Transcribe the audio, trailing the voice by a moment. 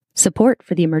Support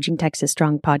for the Emerging Texas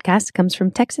Strong podcast comes from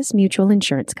Texas Mutual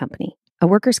Insurance Company, a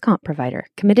workers' comp provider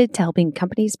committed to helping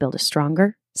companies build a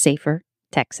stronger, safer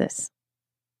Texas.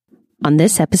 On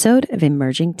this episode of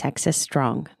Emerging Texas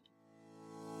Strong.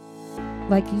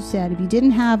 Like you said, if you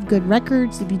didn't have good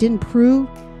records, if you didn't prove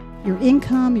your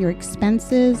income, your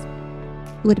expenses,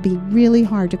 it would be really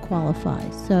hard to qualify.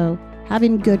 So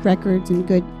having good records and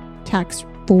good tax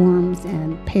forms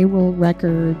and payroll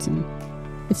records, and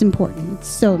it's important. It's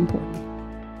so important.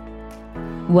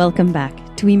 Welcome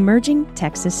back to Emerging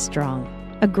Texas Strong,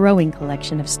 a growing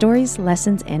collection of stories,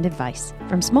 lessons, and advice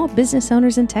from small business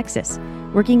owners in Texas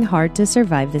working hard to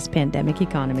survive this pandemic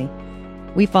economy.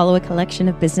 We follow a collection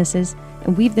of businesses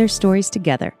and weave their stories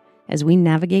together as we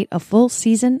navigate a full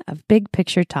season of big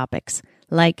picture topics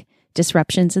like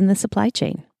disruptions in the supply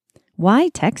chain, why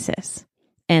Texas,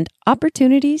 and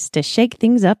opportunities to shake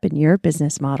things up in your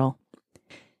business model.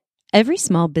 Every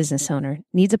small business owner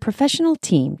needs a professional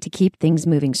team to keep things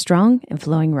moving strong and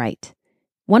flowing right.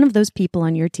 One of those people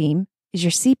on your team is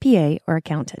your CPA or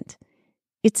accountant.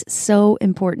 It's so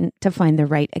important to find the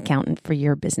right accountant for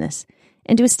your business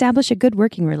and to establish a good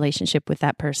working relationship with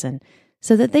that person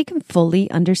so that they can fully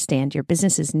understand your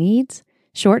business's needs,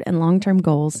 short and long-term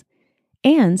goals,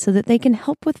 and so that they can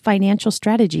help with financial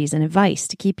strategies and advice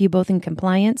to keep you both in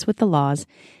compliance with the laws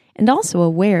and also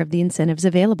aware of the incentives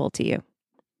available to you.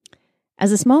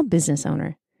 As a small business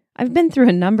owner, I've been through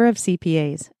a number of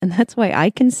CPAs, and that's why I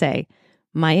can say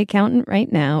my accountant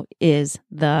right now is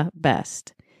the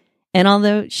best. And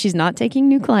although she's not taking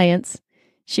new clients,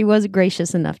 she was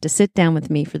gracious enough to sit down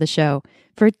with me for the show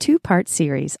for a 2-part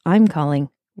series I'm calling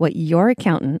What Your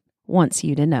Accountant Wants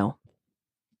You to Know.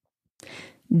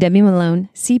 Debbie Malone,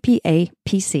 CPA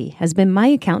PC, has been my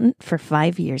accountant for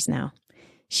 5 years now.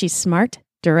 She's smart,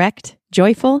 direct,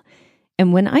 joyful,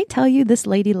 and when I tell you this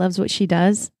lady loves what she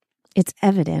does, it's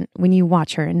evident when you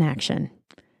watch her in action.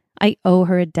 I owe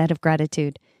her a debt of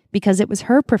gratitude because it was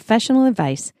her professional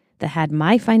advice that had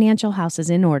my financial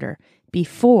houses in order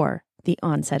before the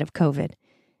onset of COVID,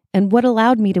 and what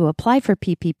allowed me to apply for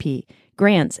PPP,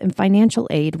 grants, and financial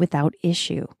aid without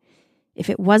issue. If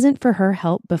it wasn't for her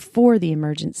help before the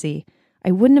emergency,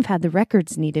 I wouldn't have had the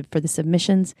records needed for the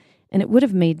submissions, and it would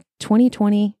have made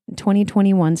 2020 and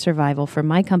 2021 survival for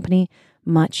my company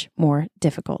much more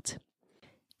difficult.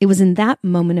 It was in that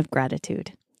moment of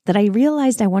gratitude that I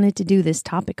realized I wanted to do this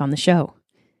topic on the show.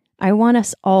 I want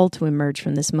us all to emerge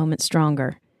from this moment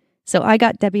stronger. So I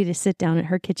got Debbie to sit down at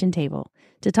her kitchen table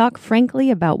to talk frankly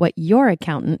about what your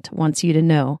accountant wants you to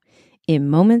know in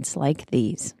moments like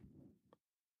these.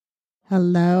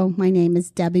 Hello, my name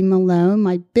is Debbie Malone.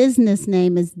 My business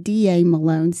name is D.A.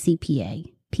 Malone,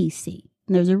 CPA, PC.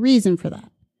 And there's a reason for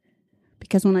that.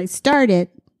 Because when I started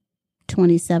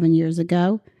 27 years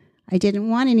ago, I didn't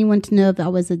want anyone to know if I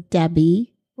was a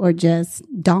Debbie or just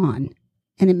Dawn.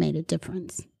 And it made a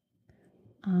difference.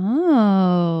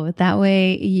 Oh, that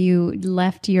way you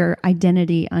left your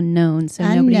identity unknown, so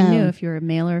nobody knew if you were a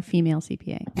male or a female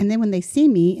CPA. And then when they see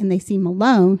me and they see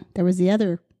Malone, there was the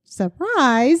other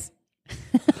surprise.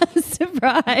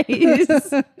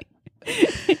 Surprise.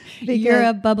 You're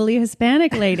a bubbly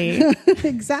Hispanic lady.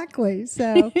 Exactly.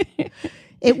 So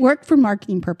it worked for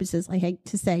marketing purposes, I hate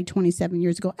to say, 27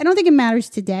 years ago. I don't think it matters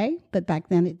today, but back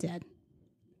then it did.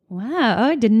 Wow.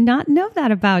 I did not know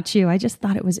that about you. I just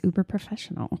thought it was uber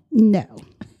professional. No.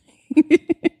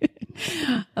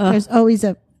 There's always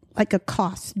a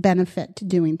cost benefit to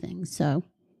doing things. So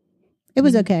it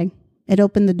was okay. It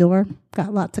opened the door,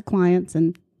 got lots of clients,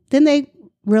 and then they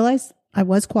realized I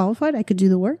was qualified. I could do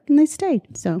the work, and they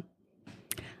stayed. So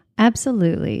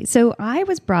absolutely. So I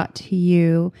was brought to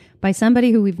you by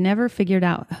somebody who we've never figured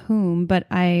out whom, but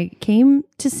I came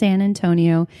to San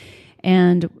Antonio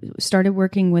and started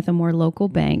working with a more local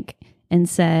bank and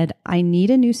said, I need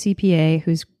a new CPA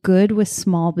who's good with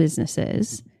small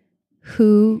businesses.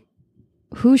 Who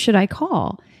should I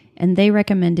call? And they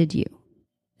recommended you.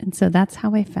 And so that's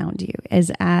how I found you,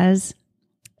 as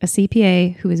a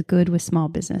CPA who is good with small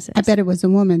businesses. I bet it was a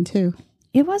woman too.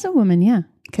 It was a woman, yeah.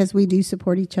 Because we do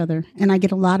support each other. And I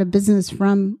get a lot of business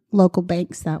from local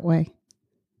banks that way.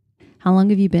 How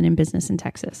long have you been in business in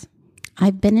Texas?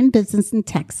 I've been in business in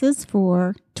Texas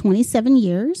for 27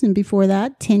 years. And before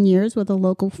that, 10 years with a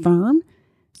local firm.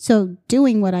 So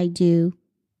doing what I do,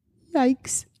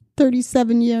 yikes,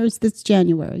 37 years this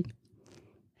January.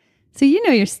 So you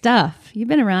know your stuff. You've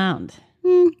been around.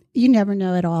 You never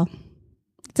know it all.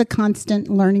 It's a constant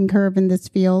learning curve in this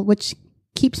field, which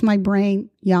keeps my brain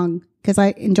young because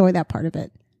I enjoy that part of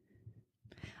it.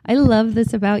 I love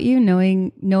this about you,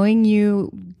 knowing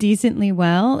you decently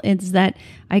well. It's that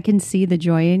I can see the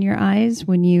joy in your eyes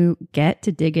when you get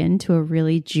to dig into a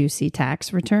really juicy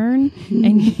tax return.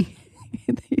 And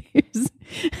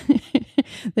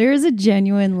there's a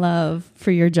genuine love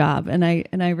for your job. And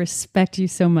I respect you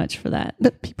so much for that.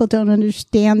 But people don't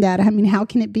understand that. I mean, how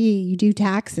can it be? You do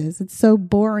taxes. It's so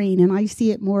boring. And I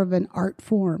see it more of an art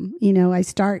form. You know, I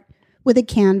start with a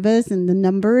canvas and the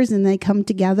numbers and they come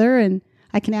together and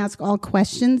I can ask all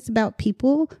questions about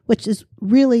people, which is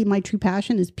really my true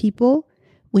passion is people.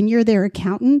 When you're their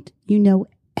accountant, you know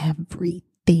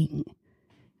everything.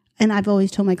 And I've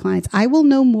always told my clients, I will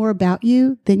know more about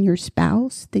you than your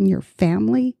spouse, than your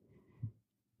family.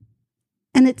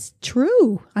 And it's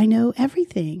true. I know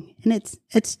everything. And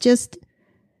it's just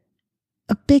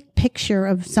a big picture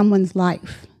of someone's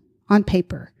life on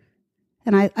paper.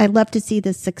 And I love to see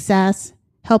the success,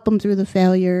 help them through the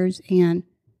failures, and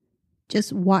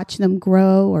just watch them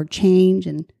grow or change.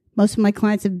 And most of my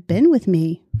clients have been with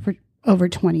me for over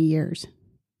 20 years.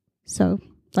 So,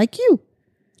 like you.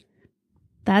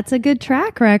 That's a good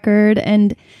track record.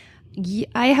 And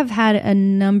I have had a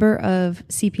number of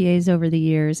CPAs over the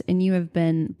years, and you have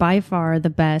been by far the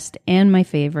best and my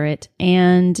favorite.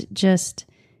 And just,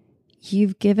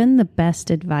 you've given the best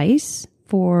advice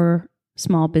for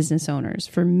small business owners,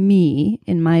 for me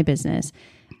in my business.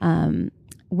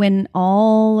 When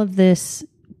all of this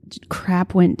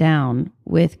crap went down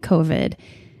with COVID,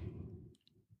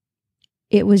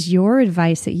 it was your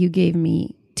advice that you gave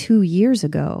me 2 years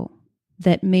ago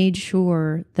that made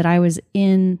sure that I was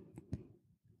in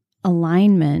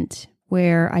alignment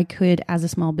where I could, as a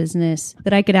small business,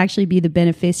 that I could actually be the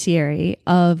beneficiary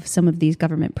of some of these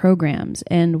government programs.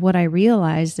 And what I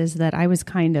realized is that I was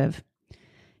kind of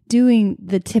doing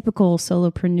the typical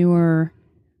solopreneur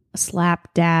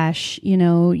slapdash, you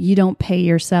know, you don't pay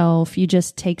yourself, you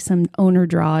just take some owner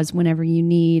draws whenever you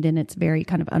need, and it's very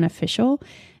kind of unofficial.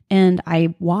 And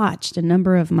I watched a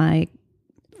number of my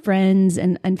friends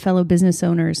and fellow business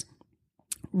owners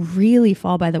really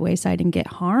fall by the wayside and get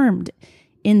harmed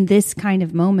in this kind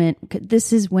of moment.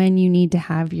 This is when you need to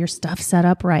have your stuff set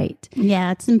up right.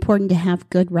 Yeah, it's important to have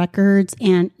good records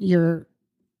and your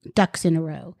ducks in a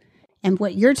row. And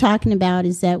what you're talking about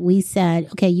is that we said,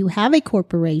 okay, you have a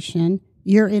corporation,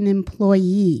 you're an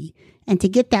employee. And to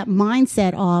get that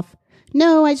mindset off,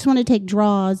 no, I just want to take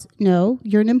draws. No,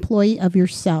 you're an employee of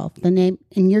yourself. The name,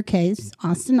 in your case,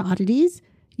 Austin Oddities,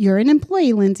 you're an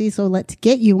employee, Lindsay. So let's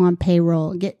get you on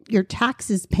payroll, get your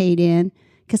taxes paid in.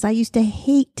 Because I used to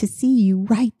hate to see you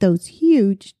write those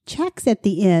huge checks at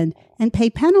the end and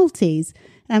pay penalties.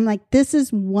 And I'm like, this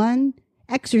is one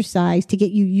exercise to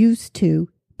get you used to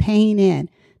paying in.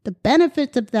 The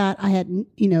benefits of that, I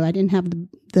didn't have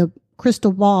the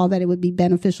crystal ball that it would be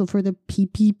beneficial for the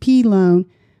PPP loan,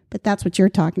 but that's what you're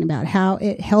talking about, how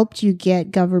it helped you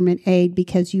get government aid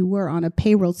because you were on a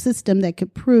payroll system that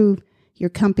could prove your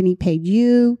company paid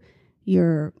you,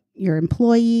 your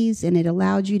employees, and it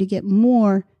allowed you to get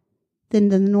more than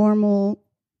the normal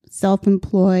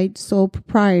self-employed sole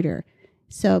proprietor.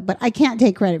 So, but I can't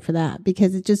take credit for that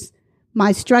because it just,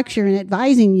 my structure in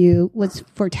advising you was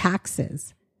for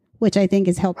taxes, which I think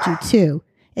has helped you too.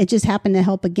 It just happened to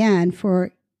help again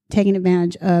for taking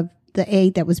advantage of the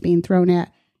aid that was being thrown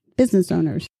at business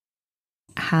owners.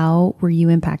 How were you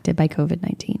impacted by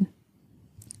COVID-19?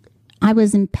 I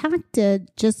was impacted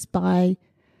just by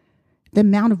the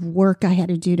amount of work I had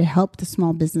to do to help the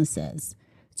small businesses.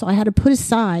 So I had to put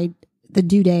aside the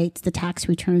due dates, the tax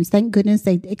returns. Thank goodness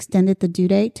they extended the due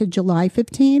date to July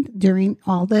 15th during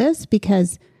all this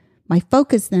because my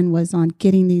focus then was on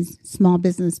getting these small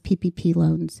business PPP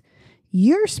loans.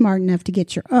 You're smart enough to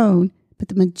get your own, but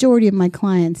the majority of my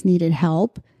clients needed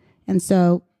help. And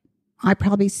so I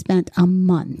probably spent a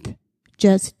month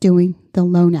just doing the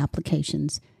loan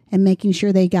applications and making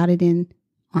sure they got it in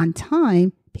on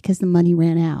time because the money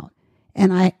ran out.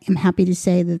 And I am happy to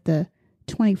say that the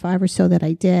 25 or so that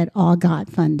I did all got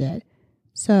funded.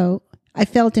 So I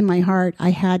felt in my heart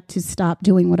I had to stop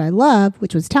doing what I love,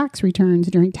 which was tax returns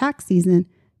during tax season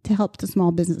to help the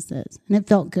small businesses. And it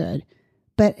felt good.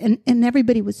 But, and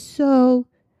everybody was so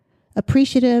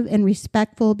appreciative and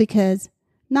respectful because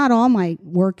not all my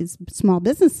work is small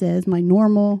businesses. My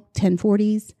normal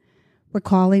 1040s were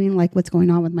calling and like, what's going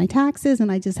on with my taxes?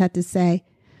 And I just had to say,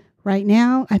 right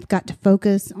now, I've got to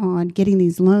focus on getting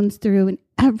these loans through. And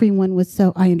everyone was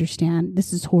so, I understand.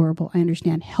 This is horrible. I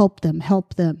understand. Help them.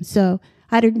 So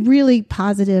I had a really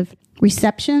positive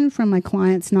reception from my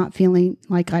clients, not feeling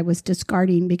like I was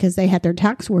discarding because they had their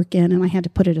tax work in and I had to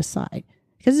put it aside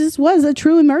because this was a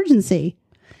true emergency.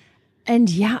 And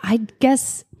yeah, I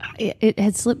guess it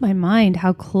had slipped my mind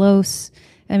how close.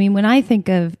 I mean, when I think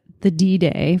of the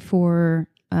D-Day for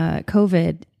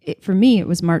COVID, for me, it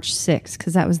was March 6th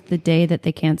because that was the day that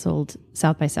they canceled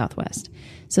South by Southwest.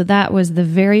 So that was the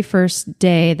very first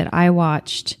day that I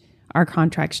watched our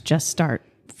contracts just start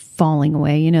falling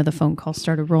away. You know, the phone calls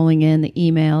started rolling in, the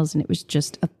emails, and it was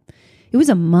just it was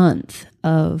a month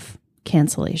of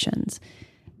cancellations.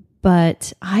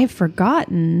 But I've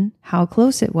forgotten how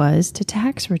close it was to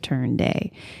tax return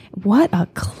day. What a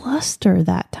cluster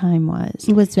that time was.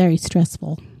 It was very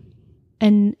stressful.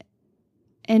 And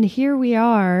here we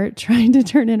are trying to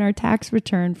turn in our tax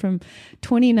return from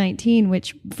 2019,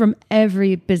 which from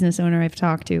every business owner I've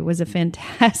talked to was a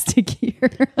fantastic year.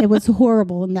 It was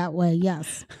horrible in that way,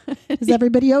 yes. Because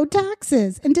everybody owed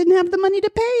taxes and didn't have the money to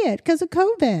pay it because of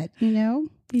COVID, you know?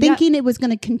 Thinking it was going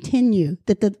to continue,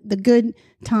 that the good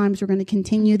times were going to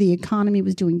continue. The economy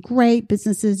was doing great.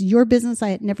 Businesses, your business, I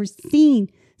had never seen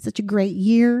such a great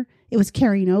year. It was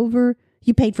carrying over.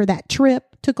 You paid for that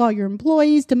trip, took all your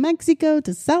employees to Mexico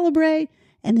to celebrate,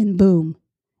 and then boom.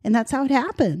 And that's how it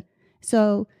happened.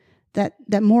 So that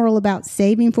moral about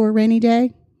saving for a rainy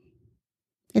day,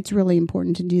 it's really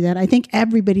important to do that. I think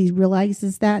everybody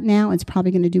realizes that now. It's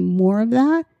probably going to do more of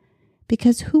that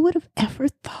because who would have ever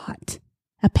thought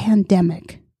a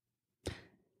pandemic?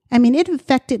 I mean, it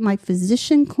affected my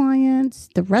physician clients,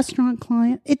 the restaurant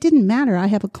client. It didn't matter. I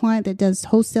have a client that does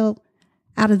wholesale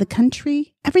out of the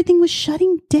country. Everything was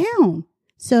shutting down.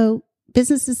 So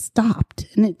businesses stopped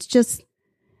and it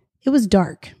was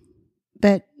dark.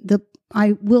 But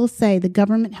I will say the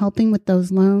government helping with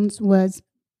those loans was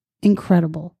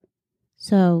incredible.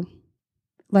 So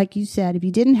like you said, if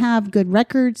you didn't have good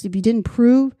records, if you didn't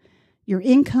prove your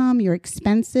income, your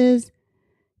expenses,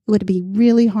 it would be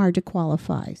really hard to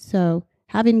qualify. So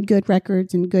having good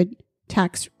records and good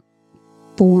tax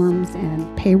forms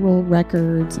and payroll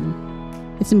records,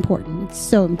 and it's important. It's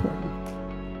so important.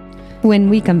 When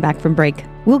we come back from break,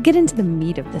 we'll get into the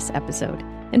meat of this episode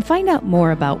and find out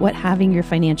more about what having your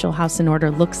financial house in order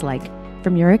looks like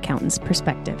from your accountant's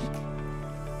perspective.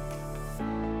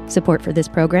 Support for this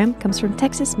program comes from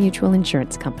Texas Mutual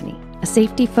Insurance Company, a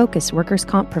safety-focused workers'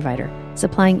 comp provider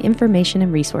supplying information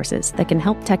and resources that can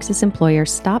help Texas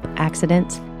employers stop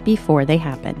accidents before they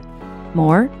happen.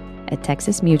 More at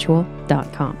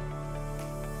texasmutual.com.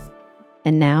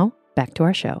 And now, back to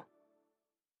our show.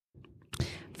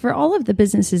 For all of the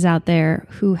businesses out there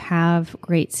who have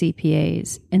great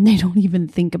CPAs and they don't even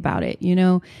think about it, you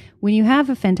know, when you have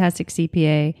a fantastic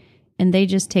CPA and they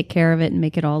just take care of it and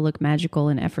make it all look magical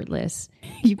and effortless,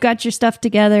 you've got your stuff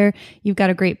together, you've got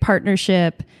a great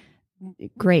partnership,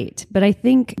 great. But I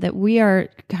think that we are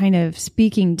kind of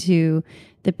speaking to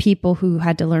the people who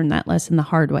had to learn that lesson the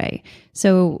hard way.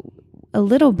 So a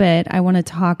little bit, I want to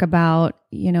talk about,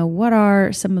 you know, what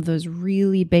are some of those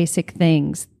really basic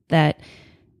things that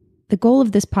the goal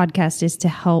of this podcast is to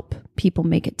help people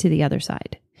make it to the other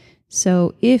side.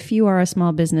 So if you are a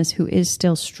small business who is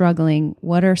still struggling,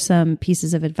 what are some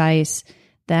pieces of advice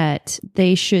that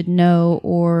they should know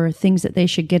or things that they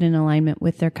should get in alignment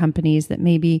with their companies that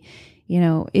maybe, you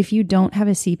know, if you don't have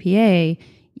a CPA,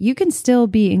 you can still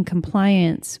be in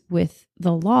compliance with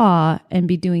the law and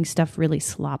be doing stuff really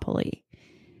sloppily.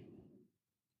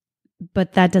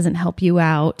 But that doesn't help you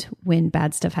out when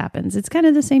bad stuff happens. It's kind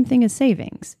of the same thing as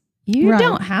savings. You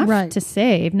don't have to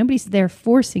save. Nobody's there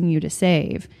forcing you to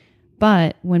save.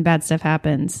 But when bad stuff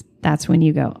happens, that's when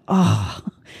you go, oh,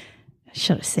 I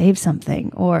should have saved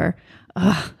something. Or,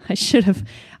 oh, I should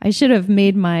have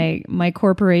made my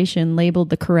corporation labeled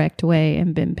the correct way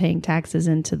and been paying taxes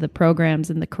into the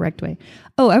programs in the correct way.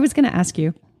 Oh, I was going to ask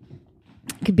you,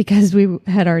 because we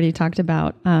had already talked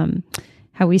about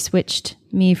how we switched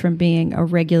me from being a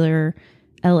regular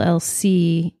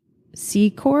LLC C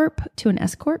Corp to an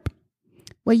S Corp.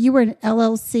 Well, you were an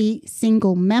LLC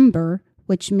single member,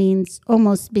 which means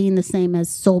almost being the same as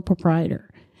sole proprietor.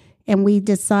 And we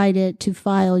decided to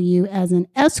file you as an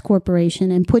S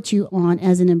corporation and put you on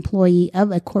as an employee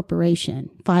of a corporation,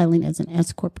 filing as an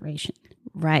S corporation.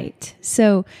 Right.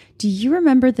 So do you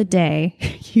remember the day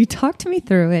you talked me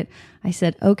through it? I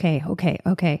said, okay.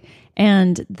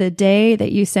 And the day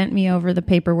that you sent me over the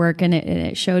paperwork and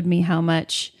it showed me how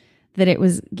much that it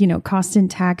was, you know, cost in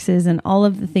taxes and all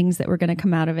of the things that were going to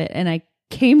come out of it. And I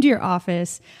came to your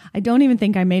office. I don't even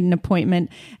think I made an appointment.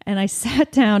 And I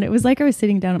sat down. It was like I was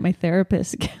sitting down at my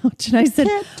therapist's couch. And I said,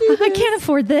 I can't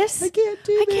afford this. I can't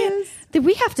do this.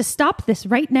 We have to stop this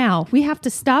right now. We have to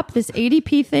stop this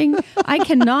ADP thing. I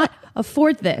cannot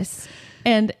afford this.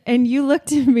 And you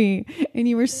looked at me and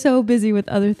you were so busy with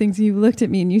other things. You looked at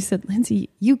me and you said,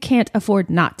 Lindsay, you can't afford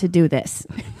not to do this.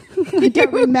 I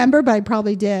don't remember, but I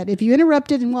probably did. If you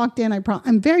interrupted and walked in,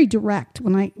 I'm very direct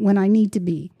when I need to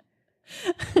be.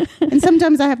 And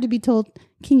sometimes I have to be told,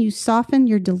 can you soften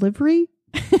your delivery?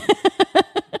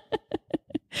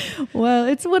 Well,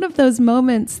 it's one of those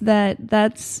moments that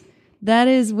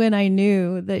is when I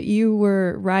knew that you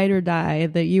were ride or die,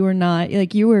 that you were not,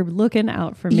 like, you were looking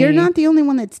out for me. You're not the only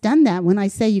one that's done that. When I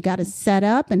say you got to set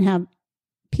up and have,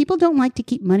 people don't like to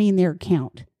keep money in their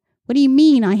account. What do you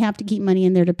mean I have to keep money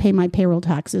in there to pay my payroll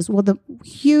taxes? Well, the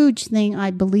huge thing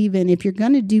I believe in, if you're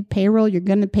going to do payroll, you're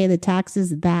going to pay the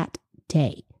taxes that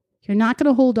day. You're not going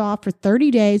to hold off for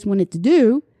 30 days when it's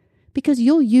due, because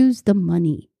you'll use the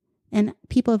money. And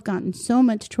people have gotten so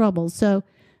much trouble. So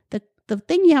the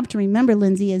thing you have to remember,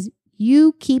 Lindsay, is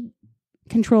you keep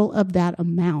control of that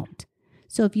amount.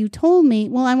 So if you told me,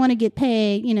 well, I want to get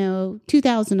paid,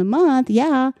 $2,000 a month.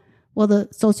 Yeah. Well, the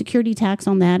Social Security tax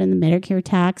on that and the Medicare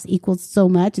tax equals so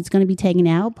much. It's going to be taken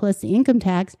out, plus the income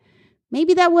tax.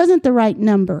 Maybe that wasn't the right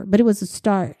number, but it was a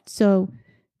start. So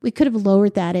we could have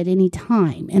lowered that at any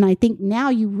time. And I think now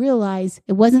you realize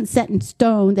it wasn't set in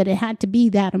stone that it had to be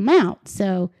that amount.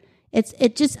 So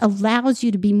it just allows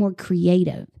you to be more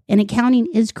creative. And accounting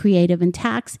is creative and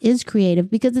tax is creative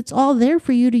because it's all there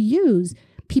for you to use.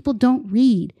 People don't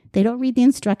read. They don't read the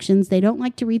instructions. They don't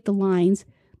like to read the lines,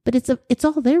 but it's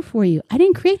all there for you. I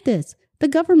didn't create this. The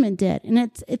government did. And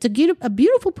it's a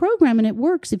beautiful program, and it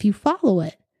works if you follow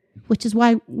it, which is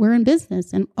why we're in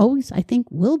business and always, I think,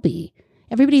 will be.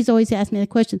 Everybody's always asked me the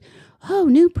question, oh,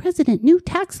 new president, new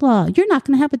tax law, you're not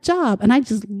going to have a job. And I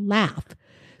just laugh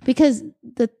because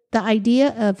the idea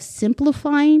of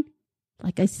simplifying,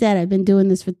 like I said, I've been doing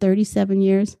this for 37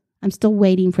 years. I'm still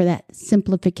waiting for that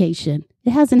simplification.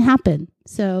 It hasn't happened.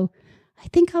 So I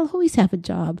think I'll always have a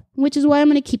job, which is why I'm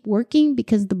going to keep working,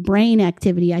 because the brain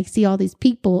activity, I see all these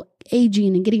people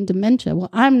aging and getting dementia. Well,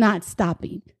 I'm not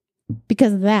stopping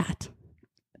because of that.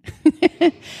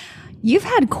 You've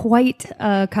had quite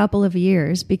a couple of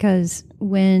years, because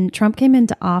when Trump came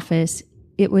into office,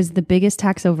 it was the biggest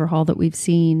tax overhaul that we've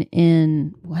seen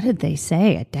in, what did they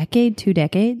say, a decade, 2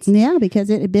 decades? Yeah,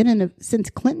 because it had been since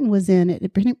Clinton was in, it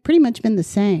had pretty much been the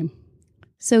same.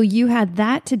 So you had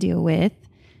that to deal with.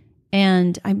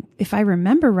 And if I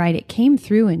remember right, it came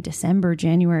through in December,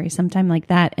 January, sometime like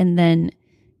that. And then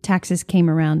taxes came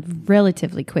around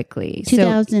relatively quickly.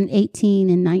 2018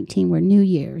 and 19 were New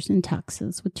Year's in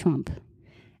taxes with Trump.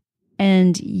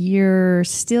 And you're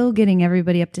still getting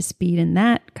everybody up to speed in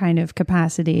that kind of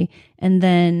capacity. And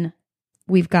then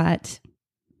we've got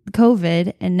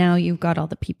COVID, and now you've got all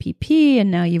the PPP,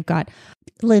 and now you've got...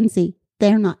 Lindsay,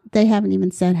 they haven't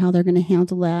even said how they're going to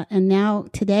handle that. And now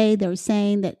today they're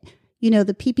saying that,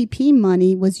 the PPP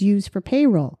money was used for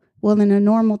payroll. Well, in a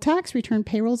normal tax return,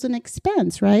 payroll's an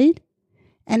expense, right?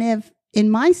 And if, in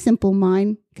my simple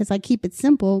mind, because I keep it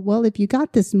simple, well, if you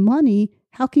got this money,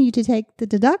 how can you take the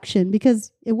deduction?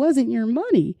 Because it wasn't your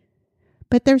money.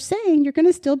 But they're saying you're going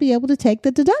to still be able to take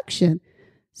the deduction.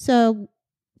 So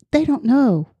they don't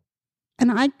know.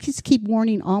 And I just keep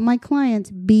warning all my clients,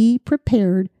 be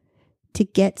prepared to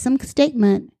get some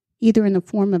statement, either in the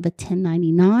form of a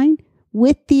 1099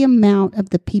 with the amount of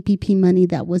the PPP money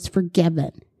that was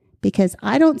forgiven. Because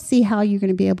I don't see how you're going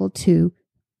to be able to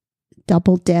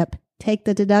double dip, take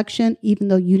the deduction, even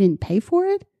though you didn't pay for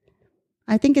it.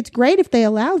 I think it's great if they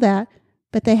allow that,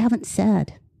 but they haven't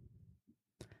said.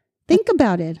 Think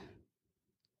about it.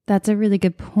 That's a really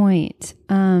good point.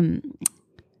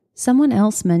 Someone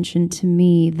else mentioned to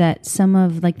me that some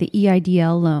of like the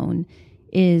EIDL loan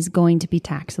is going to be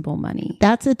taxable money.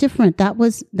 That's a different. That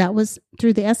was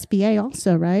through the SBA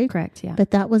also, right? Correct, yeah.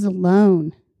 But that was a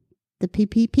loan. The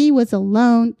PPP was a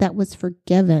loan that was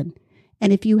forgiven.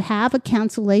 And if you have a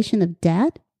cancellation of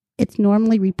debt, it's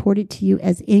normally reported to you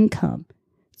as income.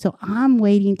 So I'm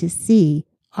waiting to see,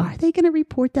 are they going to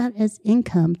report that as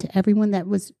income to everyone that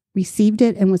received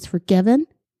it and was forgiven?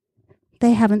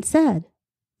 They haven't said.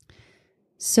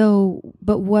 So,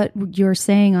 but what you're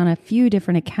saying on a few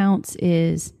different accounts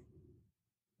is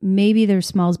maybe there's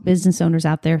small business owners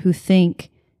out there who think,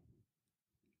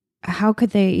 how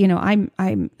could they,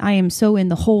 I am so in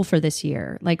the hole for this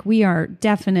year. Like, we are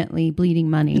definitely bleeding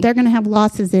money. They're going to have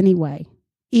losses anyway,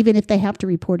 even if they have to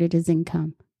report it as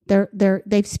income.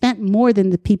 They've spent more than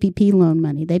the PPP loan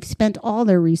money. They've spent all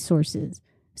their resources.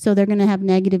 So they're going to have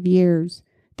negative years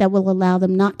that will allow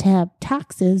them not to have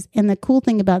taxes. And the cool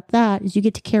thing about that is you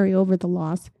get to carry over the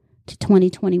loss to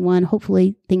 2021.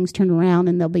 Hopefully things turn around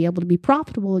and they'll be able to be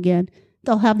profitable again.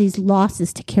 They'll have these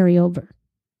losses to carry over.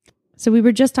 So we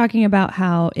were just talking about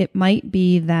how it might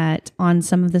be that on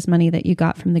some of this money that you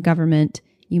got from the government,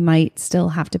 you might still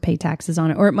have to pay taxes on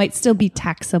it, or it might still be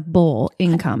taxable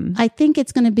income. I think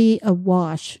it's going to be a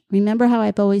wash. Remember how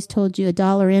I've always told you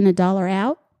 $1 in, $1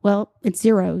 out? Well, it's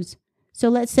zeros. So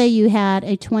let's say you had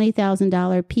a $20,000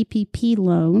 PPP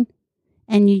loan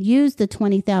and you used the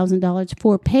 $20,000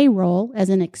 for payroll as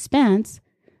an expense.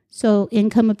 So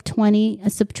income of 20, a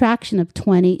subtraction of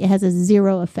 20, it has a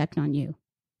zero effect on you.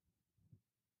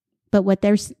 But what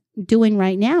they're doing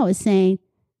right now is saying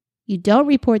you don't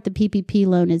report the PPP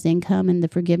loan as income and the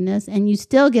forgiveness, and you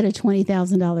still get a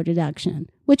 $20,000 deduction,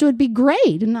 which would be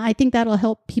great. And I think that'll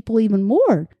help people even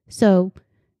more. So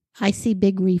I see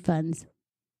big refunds.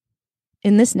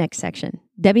 In this next section,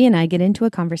 Debbie and I get into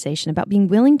a conversation about being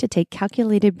willing to take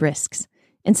calculated risks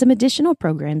and some additional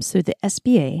programs through the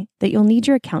SBA that you'll need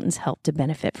your accountant's help to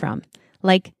benefit from,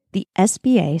 like the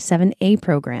SBA 7A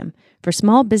program for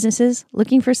small businesses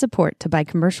looking for support to buy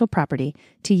commercial property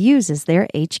to use as their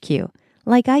HQ,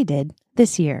 like I did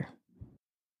this year.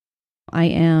 I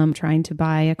am trying to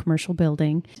buy a commercial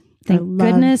building. I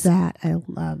love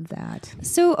that.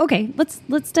 So, okay,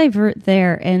 let's divert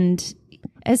there. And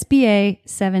SBA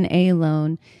 7A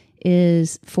loan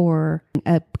is for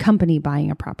a company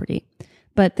buying a property.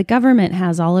 But the government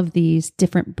has all of these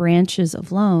different branches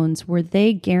of loans where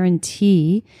they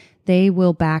guarantee they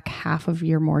will back half of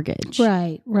your mortgage.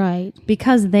 Right.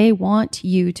 Because they want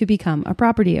you to become a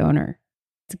property owner.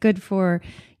 It's good for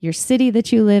your city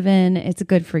that you live in. It's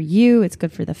good for you. It's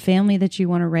good for the family that you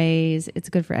want to raise. It's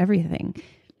good for everything.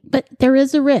 But there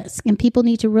is a risk, and people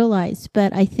need to realize.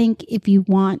 But I think if you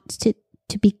want to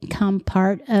become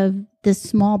part of the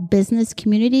small business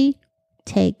community,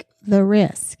 take the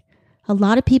risk. A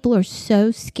lot of people are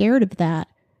so scared of that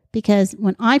because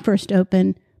when I first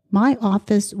opened, my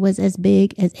office was as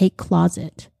big as a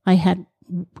closet. I had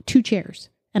 2 chairs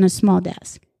and a small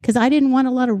desk because I didn't want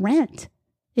a lot of rent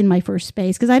in my first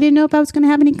space because I didn't know if I was going to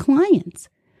have any clients.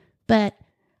 But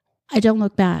I don't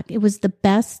look back. It was the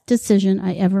best decision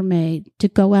I ever made to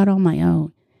go out on my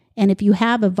own. And if you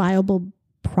have a viable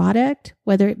product,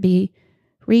 whether it be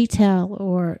retail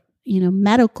or,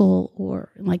 medical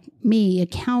or like me,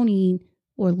 accounting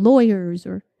or lawyers,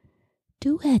 or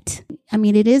do it. I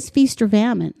mean, it is feast or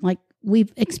famine. Like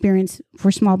we've experienced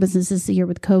for small businesses this year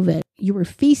with COVID. You were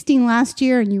feasting last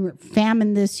year and you were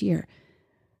famine this year.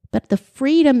 But the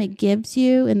freedom it gives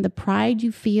you and the pride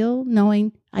you feel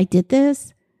knowing I did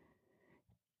this,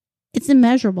 it's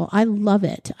immeasurable. I love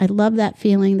it. I love that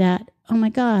feeling that, oh my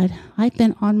God, I've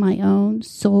been on my own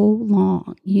so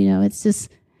long.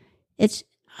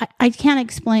 I can't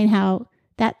explain how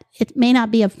that it may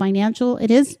not be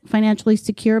it is financially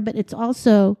secure, but it's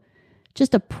also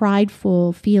just a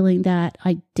prideful feeling that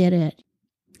I did it.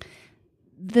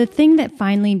 The thing that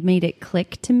finally made it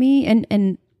click to me,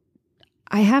 and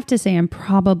I have to say I'm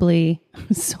probably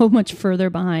so much further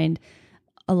behind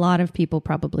a lot of people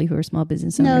probably who are small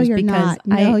business owners. No,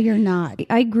 you're not.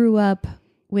 I grew up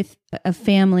with a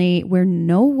family where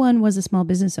no one was a small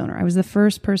business owner. I was the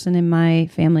first person in my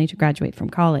family to graduate from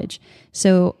college.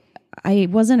 So I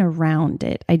wasn't around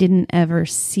it. I didn't ever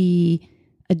see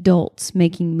adults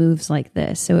making moves like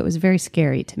this. So it was very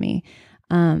scary to me.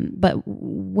 But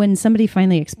when somebody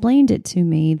finally explained it to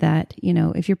me that,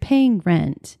 if you're paying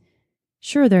rent,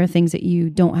 sure, there are things that you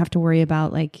don't have to worry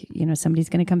about, like, somebody's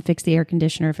going to come fix the air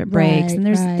conditioner if it breaks. And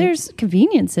there's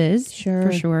conveniences,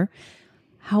 for sure.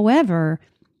 However,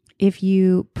 if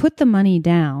you put the money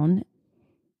down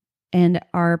and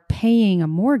are paying a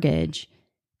mortgage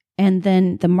and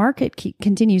then the market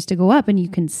continues to go up and you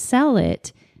can sell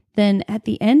it, then at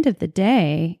the end of the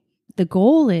day, the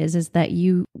goal is that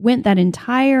you went that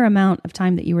entire amount of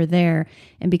time that you were there.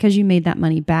 And because you made that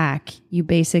money back, you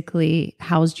basically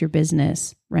housed your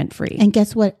business rent free. And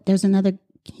guess what? There's another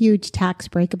huge tax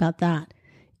break about that.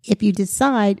 If you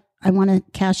decide I want to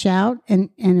cash out and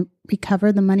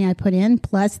recover the money I put in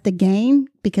plus the gain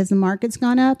because the market's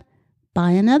gone up,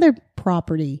 buy another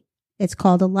property. It's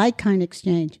called a like-kind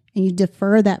exchange. And you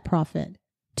defer that profit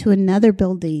to another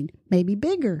building, maybe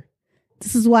bigger.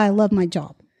 This is why I love my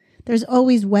job. There's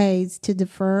always ways to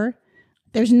defer.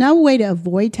 There's no way to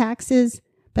avoid taxes,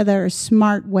 but there are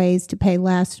smart ways to pay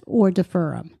less or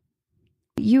defer them.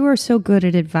 You are so good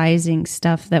at advising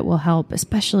stuff that will help,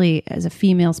 especially as a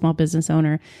female small business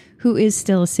owner who is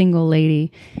still a single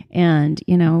lady and,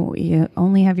 you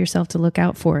only have yourself to look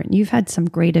out for. And you've had some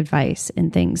great advice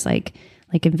in things like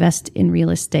invest in real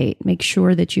estate, make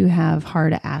sure that you have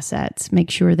hard assets, make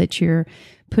sure that you're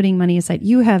putting money aside.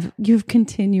 You've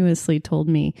continuously told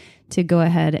me to go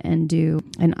ahead and do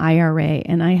an IRA,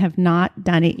 and I have not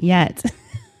done it yet.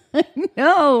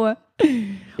 No.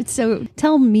 So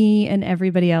tell me and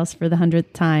everybody else for the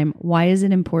 100th time, why is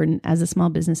it important as a small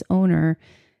business owner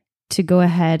to go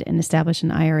ahead and establish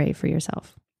an IRA for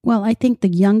yourself? Well, I think the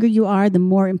younger you are, the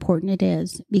more important it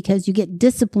is because you get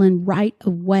disciplined right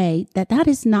away that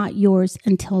is not yours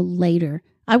until later.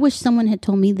 I wish someone had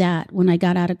told me that when I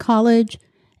got out of college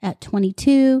at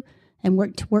 22 and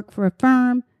work for a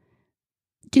firm,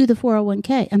 do the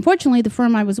 401k. Unfortunately, the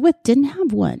firm I was with didn't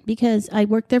have one because I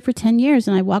worked there for 10 years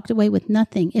and I walked away with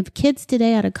nothing. If kids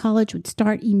today out of college would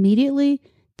start immediately,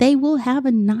 they will have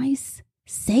a nice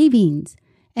savings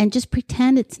and just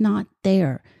pretend it's not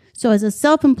there. So as a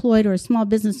self-employed or a small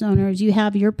business owner, you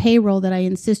have your payroll that I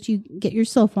insist you get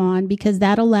yourself on because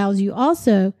that allows you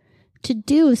also to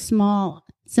do a small,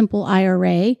 simple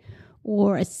IRA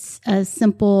or a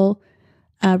simple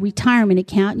retirement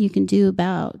account. You can do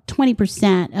about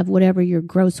 20% of whatever your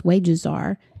gross wages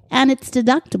are, and it's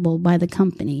deductible by the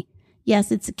company.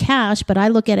 Yes, it's cash, but I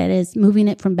look at it as moving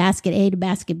it from basket A to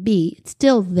basket B. It's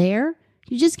still there.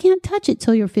 You just can't touch it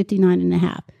till you're 59 and a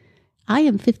half. I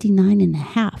am 59 and a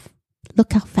half.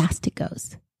 Look how fast it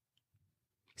goes.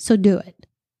 So do it.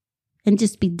 And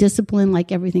just be disciplined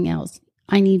like everything else.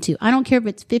 I need to. I don't care if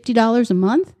it's $50 a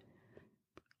month.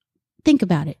 Think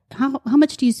about it. How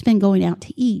much do you spend going out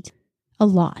to eat? A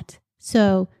lot.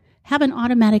 So have an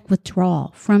automatic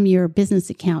withdrawal from your business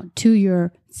account to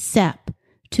your SEP,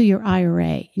 to your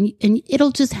IRA. And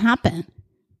it'll just happen.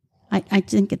 I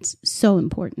think it's so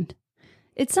important.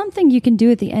 It's something you can do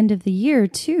at the end of the year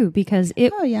too, because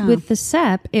with the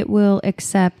SEP, it will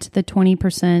accept the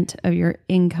 20% of your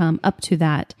income up to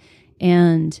that.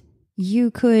 And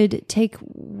you could take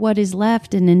what is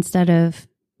left and instead of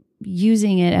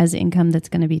using it as income that's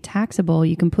going to be taxable,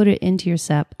 you can put it into your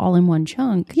SEP all in one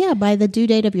chunk. Yeah, by the due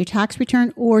date of your tax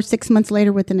return or 6 months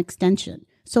later with an extension.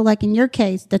 So like in your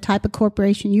case, the type of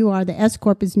corporation you are, the S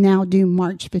Corp is now due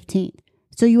March 15th.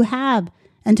 So you have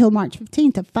until March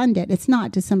 15th to fund it. It's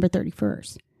not December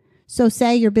 31st. So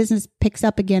say your business picks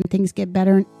up again, things get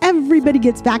better, and everybody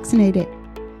gets vaccinated.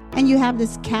 And you have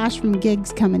this cash from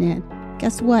gigs coming in.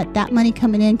 Guess what? That money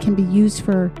coming in can be used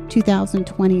for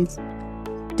 2020's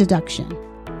deduction.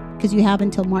 Because you have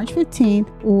until March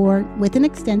 15th or with an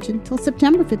extension till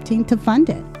September 15th to fund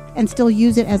it and still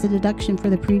use it as a deduction for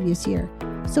the previous year.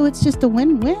 So it's just a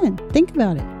win-win. Think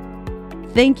about it.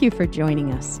 Thank you for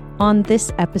joining us on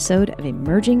this episode of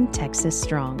Emerging Texas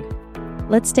Strong.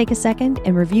 Let's take a second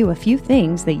and review a few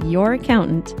things that your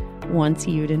accountant wants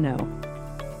you to know.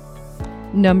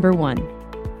 Number 1,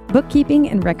 bookkeeping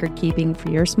and record keeping for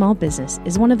your small business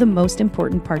is one of the most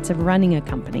important parts of running a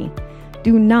company.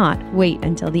 Do not wait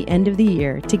until the end of the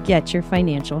year to get your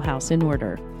financial house in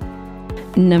order.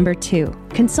 Number 2,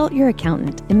 consult your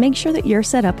accountant and make sure that you're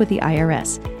set up with the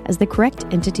IRS as the correct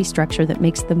entity structure that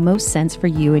makes the most sense for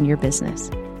you and your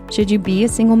business. Should you be a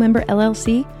single member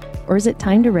LLC, or is it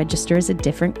time to register as a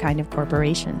different kind of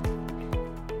corporation?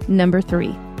 Number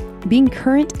 3, being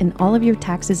current in all of your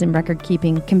taxes and record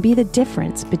keeping can be the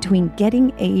difference between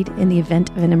getting aid in the event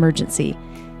of an emergency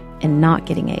and not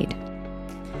getting aid.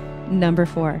 Number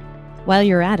 4, while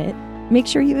you're at it, make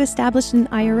sure you've established an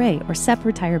IRA or SEP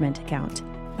retirement account.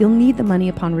 You'll need the money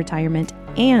upon retirement,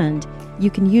 and you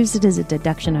can use it as a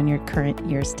deduction on your current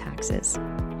year's taxes.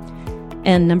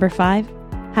 And number 5,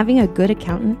 having a good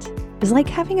accountant is like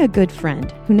having a good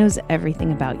friend who knows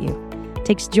everything about you,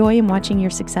 takes joy in watching your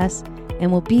success,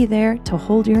 and will be there to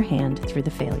hold your hand through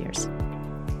the failures.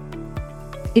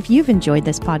 If you've enjoyed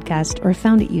this podcast or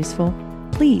found it useful,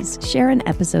 please share an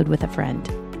episode with a friend.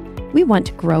 We want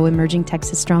to grow Emerging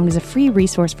Texas Strong as a free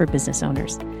resource for business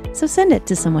owners, so send it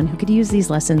to someone who could use these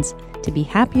lessons to be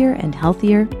happier and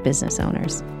healthier business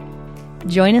owners.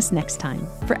 Join us next time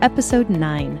for episode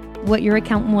 9, What Your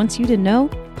Accountant Wants You to Know,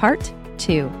 Part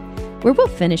 2, where we'll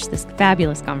finish this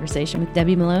fabulous conversation with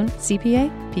Debbie Malone,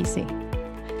 CPA, PC.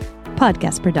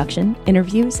 Podcast production,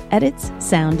 interviews, edits,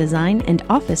 sound design, and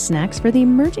office snacks for the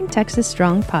Emerging Texas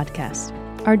Strong podcast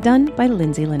are done by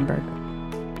Lindsay Lindberg.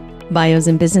 Bios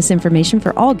and business information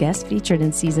for all guests featured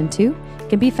in Season 2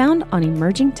 can be found on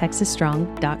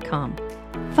emergingtexasstrong.com.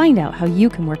 Find out how you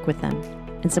can work with them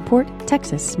and support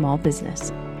Texas small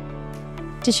business.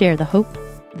 To share the hope,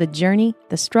 the journey,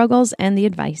 the struggles, and the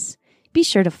advice, be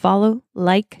sure to follow,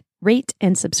 like, rate,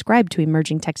 and subscribe to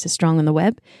Emerging Texas Strong on the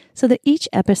web so that each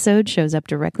episode shows up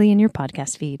directly in your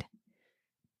podcast feed.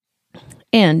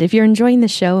 And if you're enjoying the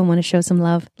show and want to show some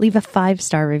love, leave a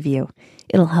 5-star review.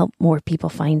 It'll help more people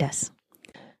find us.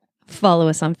 Follow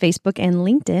us on Facebook and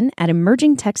LinkedIn at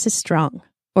Emerging Texas Strong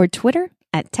or Twitter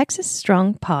at Texas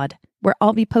Strong Pod, where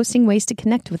I'll be posting ways to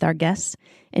connect with our guests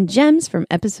and gems from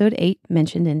episode 8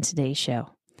 mentioned in today's show.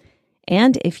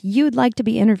 And if you'd like to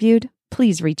be interviewed,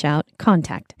 please reach out,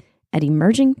 contact at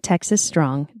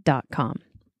emergingtexasstrong.com.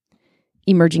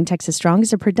 Emerging Texas Strong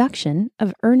is a production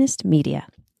of Earnest Media.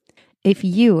 If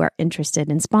you are interested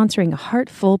in sponsoring a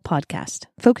heartful podcast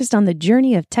focused on the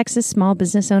journey of Texas small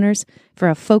business owners for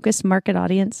a focused market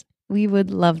audience, we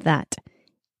would love that.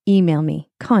 Email me,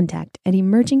 contact at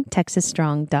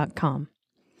emergingtexasstrong.com.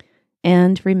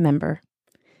 And remember,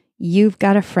 you've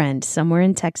got a friend somewhere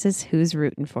in Texas who's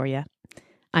rooting for you.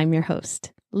 I'm your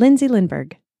host, Lindsay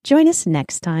Lindberg. Join us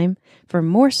next time for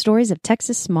more stories of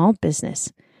Texas small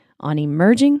business on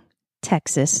Emerging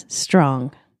Texas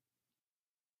Strong.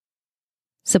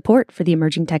 Support for the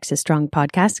Emerging Texas Strong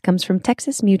podcast comes from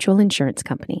Texas Mutual Insurance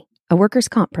Company, a workers'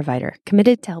 comp provider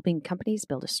committed to helping companies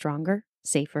build a stronger,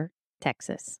 safer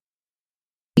Texas.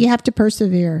 You have to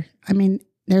persevere. I mean,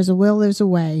 there's a will, there's a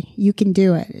way. You can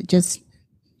do it. Just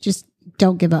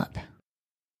don't give up.